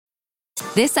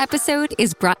This episode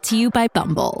is brought to you by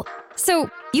Bumble.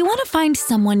 So, you want to find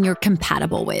someone you're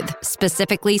compatible with,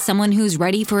 specifically someone who's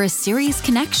ready for a serious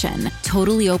connection,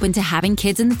 totally open to having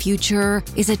kids in the future,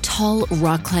 is a tall,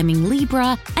 rock-climbing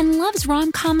Libra, and loves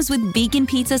rom-coms with vegan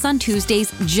pizzas on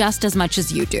Tuesdays just as much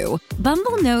as you do.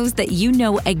 Bumble knows that you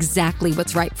know exactly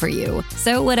what's right for you.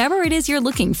 So whatever it is you're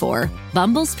looking for,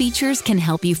 Bumble's features can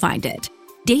help you find it.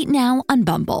 Date now on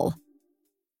Bumble.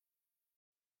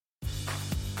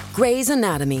 Grey's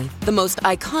Anatomy, the most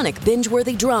iconic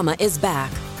binge-worthy drama, is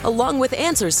back, along with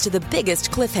answers to the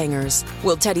biggest cliffhangers.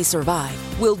 Will Teddy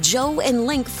survive? Will Joe and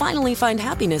Link finally find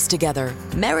happiness together?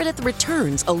 Meredith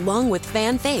returns along with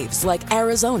fan faves like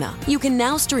Arizona. You can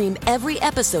now stream every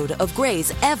episode of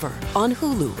Grey's ever on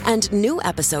Hulu, and new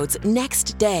episodes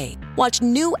next day. Watch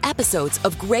new episodes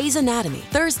of Grey's Anatomy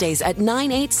Thursdays at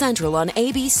 9/8 Central on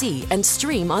ABC and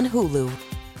stream on Hulu.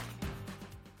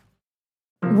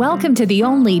 Welcome to the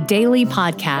only daily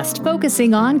podcast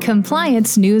focusing on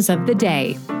compliance news of the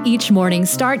day. Each morning,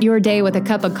 start your day with a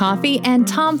cup of coffee and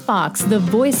Tom Fox, the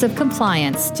voice of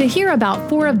compliance, to hear about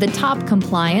 4 of the top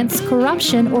compliance,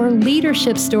 corruption, or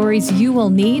leadership stories you will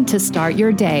need to start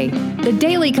your day. The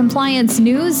Daily Compliance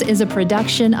News is a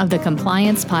production of the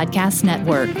Compliance Podcast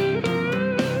Network.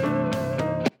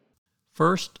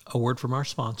 First, a word from our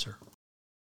sponsor.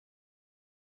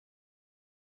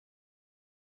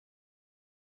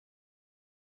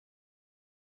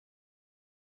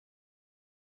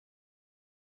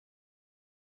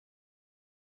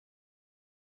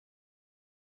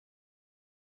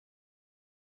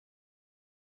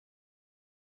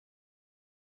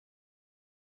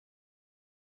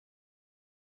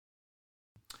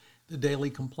 The Daily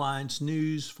Compliance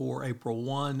News for April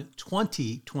 1,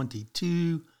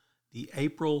 2022, the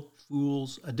April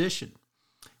Fool's Edition.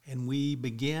 And we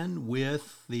begin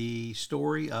with the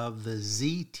story of the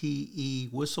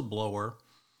ZTE whistleblower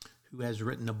who has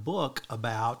written a book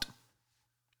about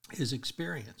his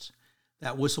experience.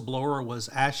 That whistleblower was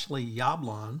Ashley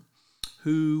Yablon,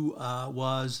 who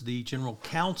was the general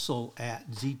counsel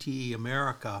at ZTE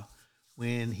America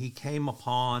when he came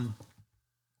upon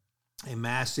a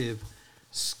massive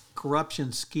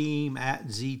corruption scheme at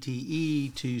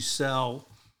ZTE to sell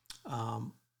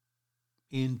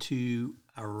into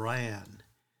Iran.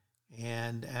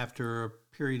 And after a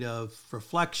period of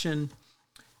reflection,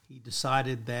 he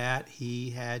decided that he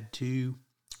had to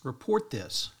report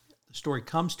this. The story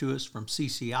comes to us from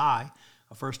CCI,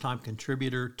 a first-time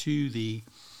contributor to the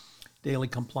Daily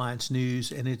Compliance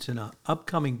News, and it's in an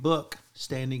upcoming book,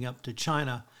 Standing Up to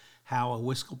China, How a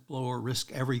Whistleblower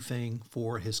Risked Everything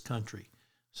for His Country.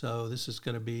 So this is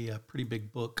going to be a pretty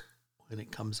big book when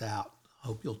it comes out. I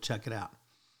hope you'll check it out.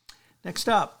 Next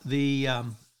up,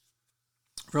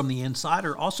 from the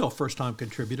Insider, also a first-time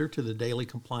contributor to the Daily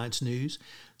Compliance News,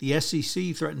 the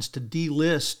SEC threatens to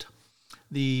delist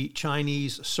the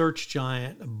Chinese search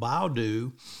giant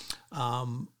Baidu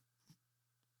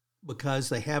because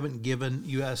they haven't given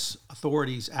U.S.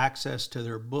 authorities access to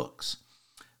their books.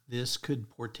 This could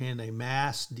portend a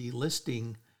mass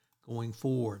delisting going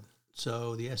forward.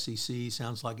 So the SEC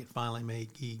sounds like it finally may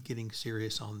be getting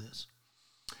serious on this.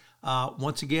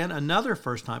 Once again, another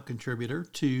first-time contributor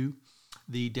to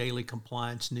the Daily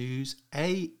Compliance News,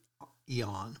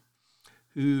 Aeon,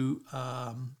 who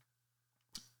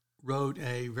wrote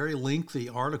a very lengthy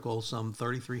article, some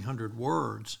 3,300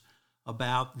 words,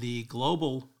 about the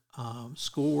global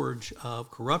scourge of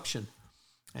corruption.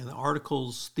 And the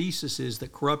article's thesis is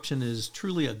that corruption is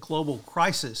truly a global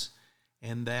crisis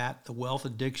and that the wealth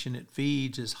addiction it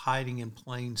feeds is hiding in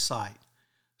plain sight.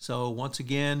 So once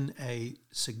again, a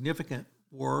significant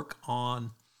work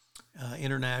on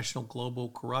international global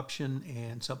corruption,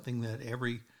 and something that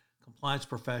every compliance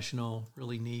professional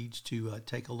really needs to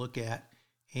take a look at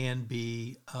and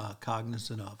be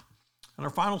cognizant of. And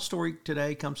our final story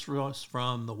today comes to us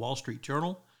from the Wall Street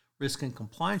Journal, Risk and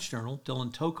Compliance Journal,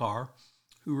 Dylan Tokar,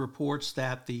 who reports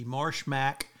that the Marsh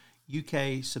Mac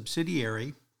UK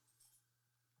subsidiary,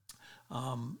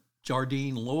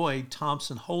 Jardine Lloyd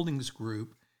Thompson Holdings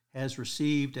Group, has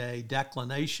received a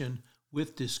declination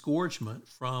with disgorgement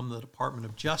from the Department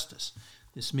of Justice.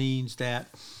 This means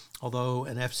that although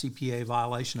an FCPA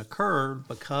violation occurred,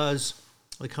 because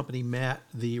the company met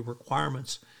the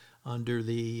requirements under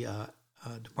the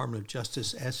Department of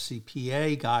Justice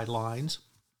FCPA guidelines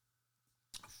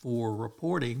for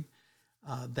reporting,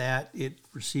 that it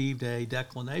received a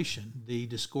declination. The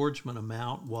disgorgement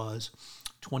amount was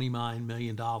 $29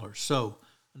 million. So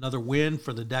another win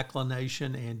for the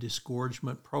declination and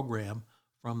disgorgement program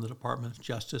from the Department of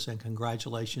Justice, and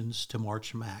congratulations to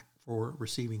Marsh Mac for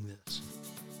receiving this.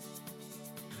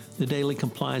 The Daily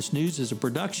Compliance News is a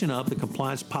production of the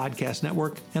Compliance Podcast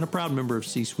Network and a proud member of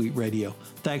C-Suite Radio.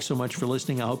 Thanks so much for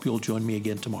listening. I hope you'll join me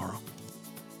again tomorrow.